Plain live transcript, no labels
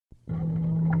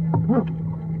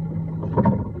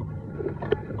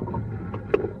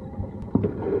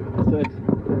Six.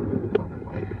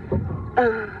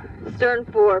 Stern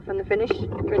 4 from the finish.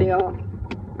 Ready all.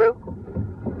 Row.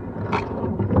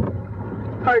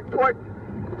 Hard port.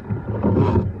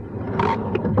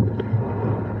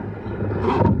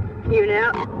 Even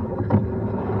out.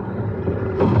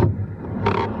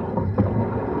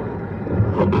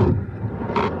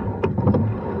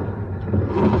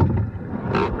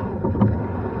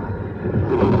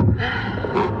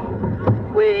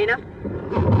 Way enough.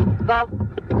 Ball.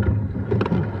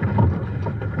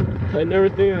 Tighten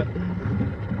everything up.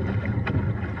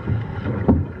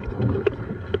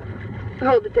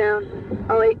 Hold it down.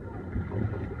 I'll eat.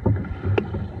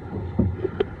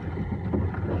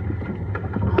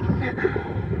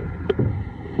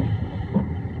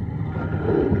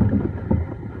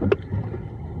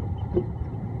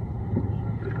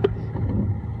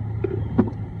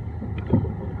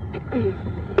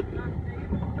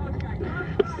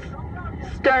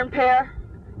 Stern pair.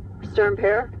 Stern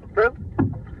pair. Rope.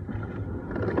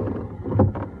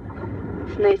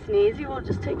 It's nice and easy. We'll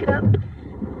just take it up.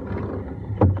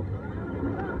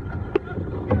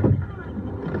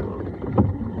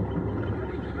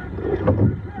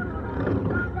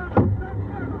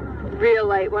 Real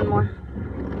light. One more.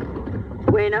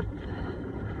 Way enough.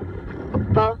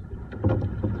 Ball.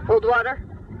 Hold water.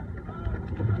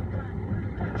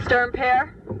 Stern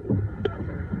pair.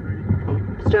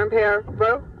 Stern pair.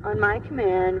 Row. On my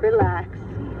command. Relax.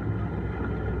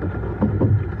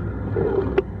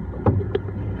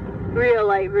 Real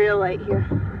light here.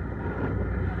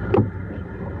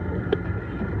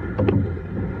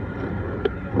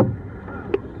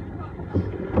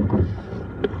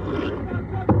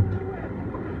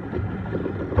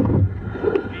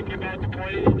 Keep your back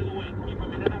pointed into the wind. Keep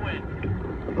them into the wind.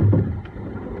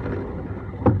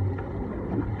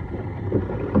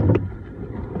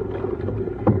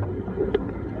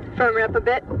 Firm it up a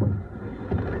bit.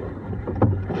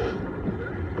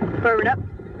 Firm it up.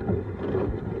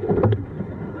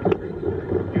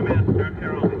 Stern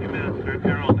pair only. Stern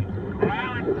pair only.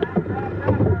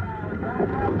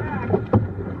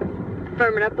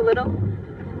 Firm it up a little.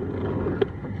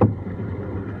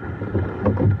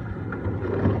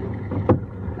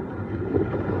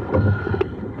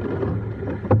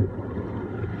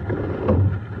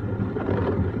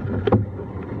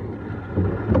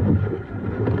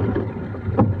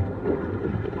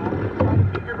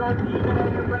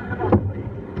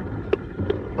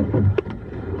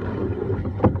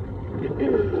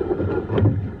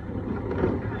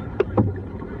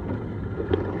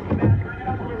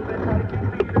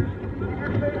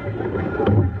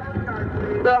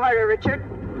 A little harder, Richard.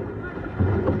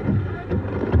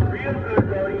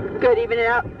 Good, even it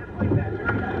out.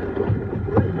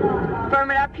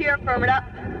 Firm it up here, firm it up.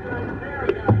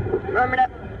 Firm it up.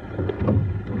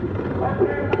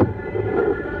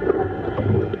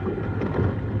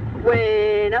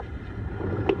 Way enough.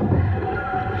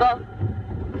 Fall.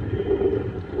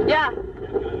 Yeah.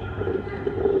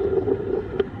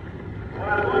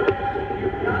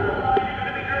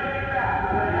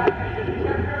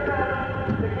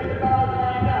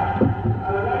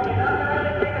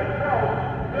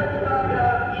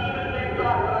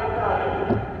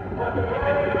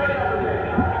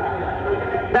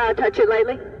 Touch it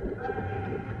lightly.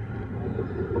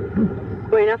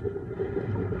 Way enough.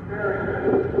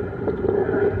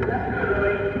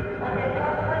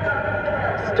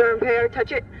 Stern pair,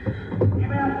 touch it.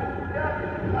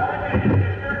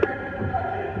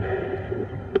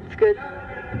 It's good.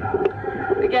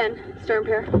 Again, stern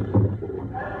pair.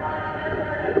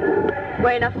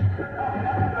 Way enough.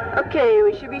 Okay,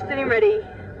 we should be sitting ready.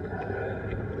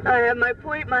 I have my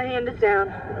point, my hand is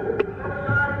down.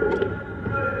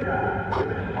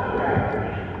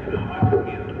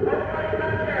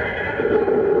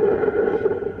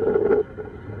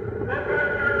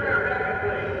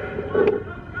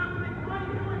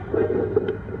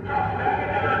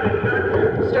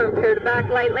 Stern pair to back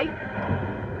lightly.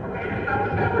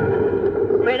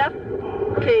 Wait up.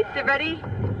 Okay, sit ready.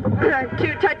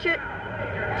 2, touch it.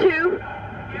 2.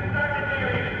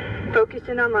 Focus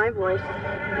in on my voice.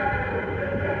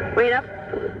 Wait up.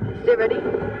 Sit ready.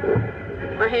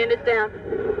 My hand is down.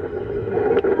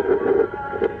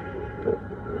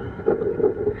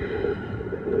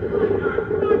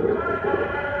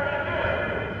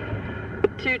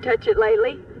 Two, touch it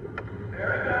lightly.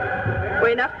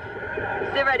 Wait up.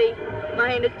 Sit ready. My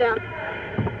hand is down.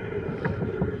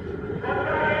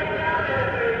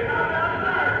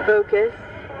 Focus.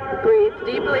 Breathe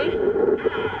deeply.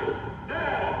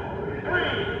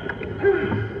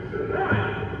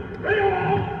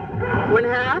 1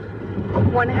 half,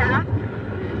 1 half,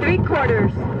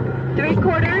 3/4,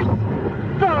 3/4,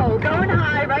 full, going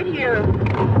high right here.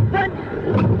 1,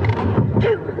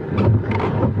 2,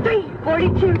 3,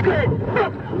 42, good.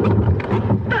 4,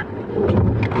 5,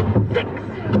 6,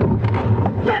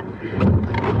 7,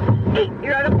 8,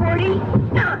 you're at a 40,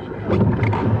 9,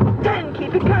 10,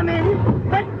 keep it coming.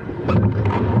 1,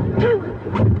 2,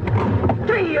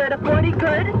 3, you're at a 40,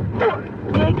 good. 4,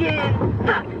 dig in.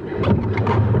 5,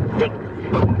 6,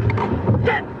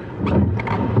 7,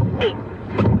 8,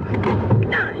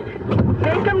 9.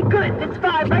 Make them good. That's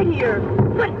 5 right here.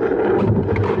 1,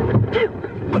 2,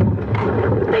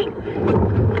 3,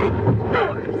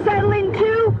 4. Settle in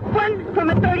 2, 1 from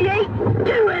a 38.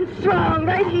 2 and strong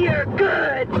right here.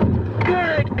 Good.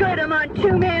 Good, good. I'm on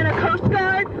 2-man, a Coast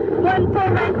Guard. 1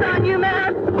 full length on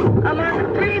UMass. I'm on a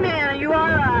 3-man, a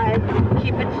URI.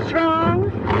 Keep it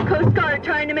strong. Coast Guard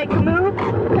trying to make a move.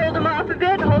 Hold them off a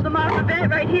bit. Hold them off a bit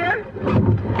right here.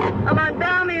 I'm on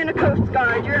Bowman, a Coast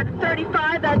Guard. You're at a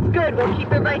 35. That's good. We'll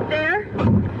keep it right there.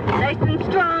 Nice and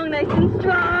strong. Nice and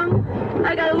strong.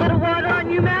 I got a little water on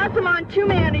UMass. I'm on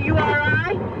 2-man, a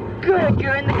URI. Good.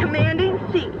 You're in the commanding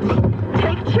seat.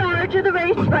 Take charge of the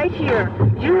race right here.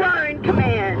 You are in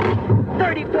command.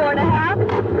 34 and a half.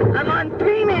 I'm on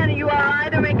 3-man, a URI.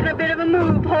 They're making a bit of a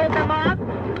move. Hold them off.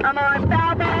 I'm on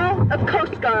foul ball of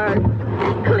Coast Guard.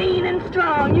 Clean and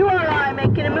strong. URI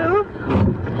making a move.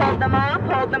 Hold them off.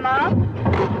 Hold them off.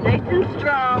 Nice and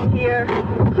strong here.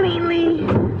 Cleanly.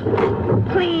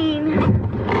 Clean.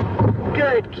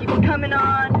 Good. Keep it coming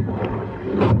on.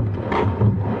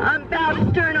 I'm bow to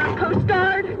stern on Coast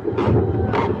Guard.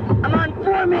 I'm on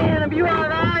 4-man of URI.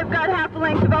 I've got half a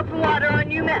length of open water on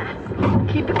UMass.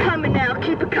 Keep it coming now.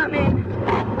 Keep it coming.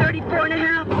 34 and a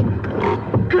half.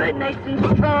 Good. Nice and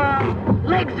strong.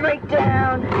 Legs right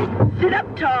down. Sit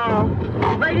up tall.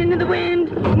 Right into the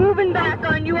wind. Moving back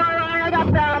on URI. I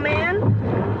got Bowman.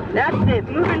 That's it.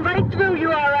 Moving right through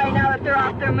URI now that they're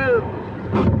off their move.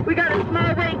 We got a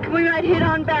small wake. We might hit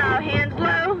on bow. Hands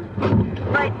low.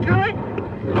 Right through it.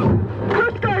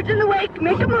 Coast Guard's in the wake.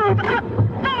 Make a move. Up.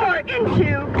 4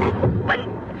 into.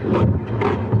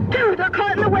 1, 2. They're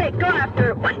caught in the wake. Go after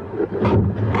it. 1,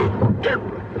 2,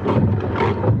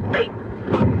 3,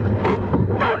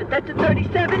 4. That's a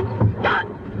 37. 5,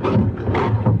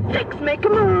 6. Make a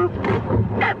move.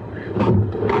 7,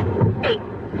 8,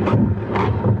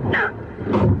 9,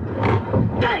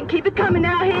 10. Keep it coming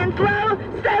now. Hands low.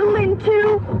 Settle in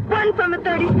 2. 1 from a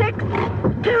 36.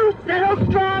 2. Settle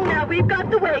strong. Now we've got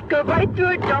the wake. Go right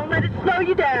through it. Don't let it slow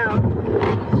you down.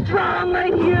 Strong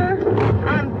right here.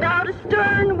 I'm bow to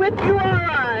stern with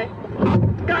URI.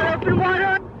 Got open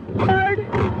water hard.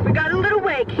 We got a little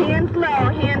wake. Hands low.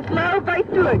 Hands low. Right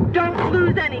through it. Don't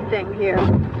lose anything here.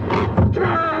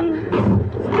 Strong.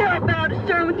 Still bow to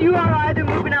stern with URI. They're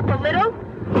moving up a little.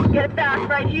 Get it back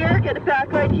right here. Get it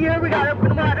back right here. We got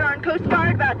open water on Coast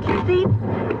Guard. About 2 seats.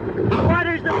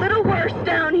 Water's a little worse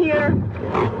down here.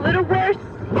 A little worse.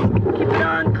 Keep it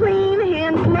on clean.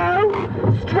 Hands low.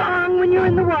 Strong when you're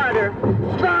in the water.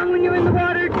 Strong when you're in the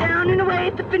water. Down and away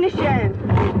at the finish end.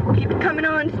 Keep it coming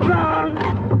on strong.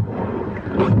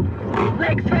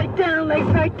 Legs right down. Legs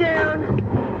right down.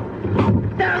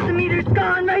 1,000 meters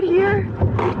gone right here.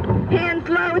 Hands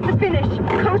low at the finish.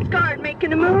 Coast Guard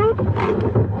making a move.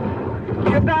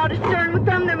 You're about to stern with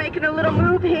them. They're making a little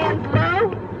move. Hands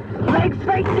low. Legs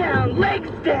right down. Legs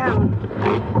down.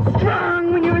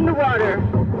 Strong when you're in the water.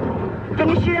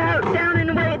 Finish it out. Down and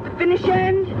away at the finish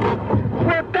end.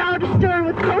 We're about to stern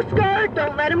with Coast Guard.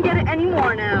 Don't let them get it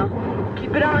anymore now.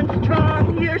 Keep it on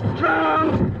strong. Here,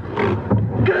 strong.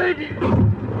 Good.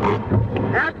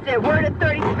 That's it. We're at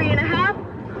 33 and a half.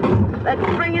 Let's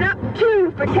bring it up.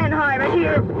 2 for 10 high right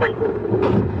here. 1,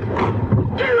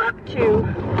 2 up 2.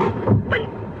 1,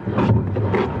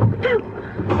 2,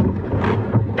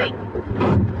 3,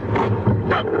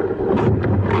 4,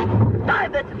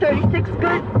 5. That's a 36.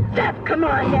 Good. 7. Come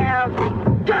on now.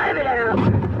 Drive it out.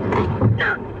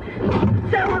 No.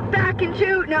 Settle it back in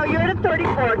 2. No, you're at a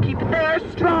 34. Keep it there.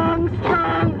 Strong,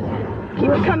 strong.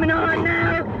 Keep it coming on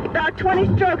now. About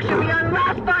 20 strokes. You'll be on the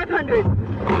last 500.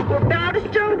 We're about to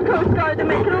stern with Coast Guard. They're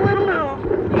making a little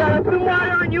move. You got open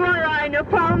water on URI. No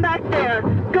problem back there.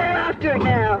 Go after it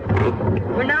now.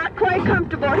 We're not quite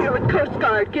comfortable here with Coast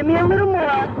Guard. Give me a little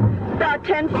more. About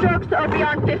 10 strokes. I'll be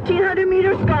on 1,500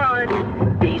 meters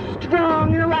gone. Be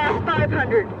strong in the last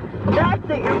 500. That's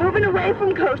it. You're moving away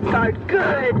from Coast Guard.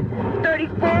 Good.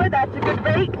 34. That's a good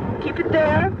rate. Keep it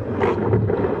there.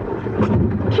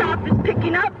 Chop is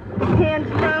picking up. Hands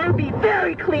low. Be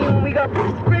very clean when we go for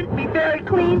the sprint. Be very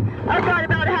clean. I've got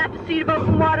about a half a seat of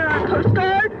open water on Coast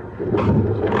Guard.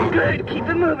 Good, keep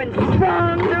it moving.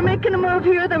 Strong. They're making a move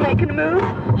here. They're making a move.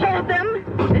 Hold them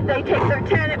as they take their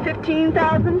 10 at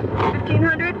 15,000,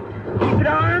 1,500. Keep it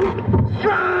on.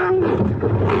 Strong.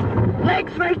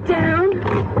 Legs right down.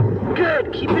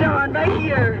 Good, keep it on right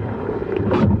here.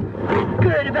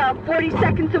 Good, about 40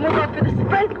 seconds and we'll go for the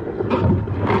sprint.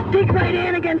 Dig right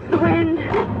in against the wind.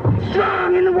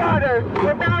 Strong in the water.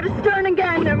 We're about to stern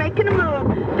again. They're making a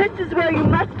move. This is where you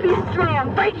must be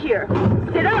strong. Right here.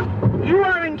 Sit up. You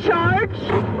are in charge.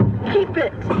 Keep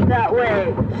it that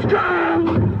way.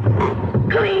 Strong.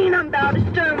 Clean. I'm about to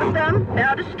stern with them.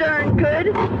 About to stern.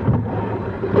 Good.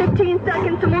 15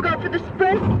 seconds and we'll go for the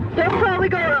sprint. They'll probably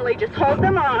go early. Just hold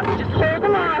them off. Just hold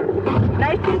them off.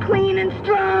 Nice and clean and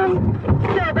strong.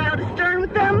 Still about to stern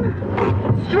with them.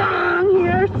 Strong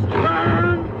here.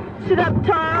 Strong. Sit up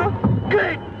tall.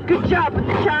 Good. Good job with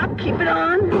the chop. Keep it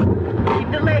on.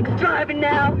 Keep the legs driving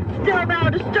now. Still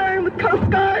about to stern with Coast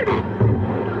Guard.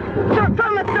 So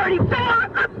from a 34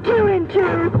 up 2 and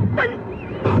 2.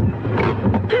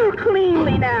 1, 2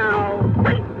 cleanly now.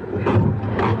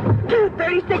 1, 2,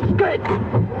 36. Good.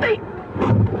 3.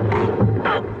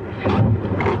 Oh.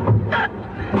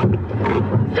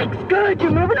 6. Good.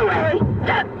 You're moving away.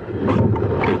 7.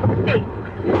 8.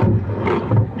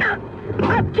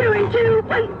 Up 2 and 2.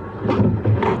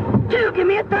 1, 2. Give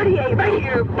me a 38 right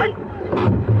here.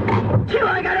 1, 2.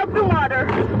 I got open water.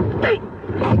 3.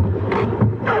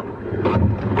 4.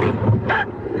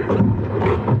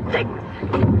 6.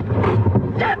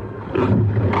 7.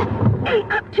 8.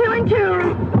 Up 2 and 2.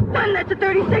 1. That's a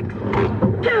 36.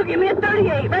 2. Give me a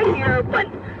 38 right here.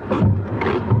 1,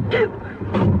 2,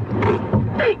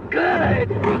 3. Good.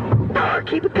 4.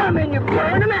 Keep it coming. You're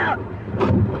blowing them out.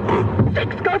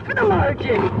 6. Go for the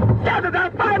margin. 7.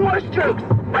 About 5 more strokes.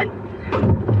 1,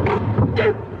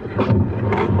 2,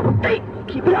 3.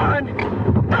 Keep it on.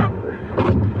 4,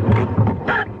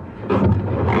 5,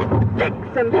 6.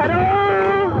 And pedal.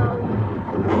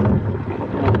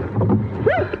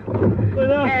 Woo.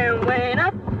 And weighing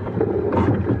up.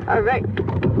 All right.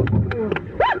 Woo.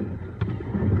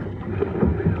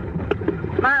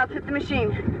 Miles, hit the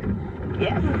machine.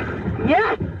 Yes.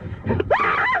 Yes.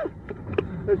 Woo!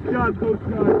 Good job, Coach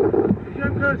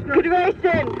Guard. Good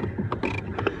racing.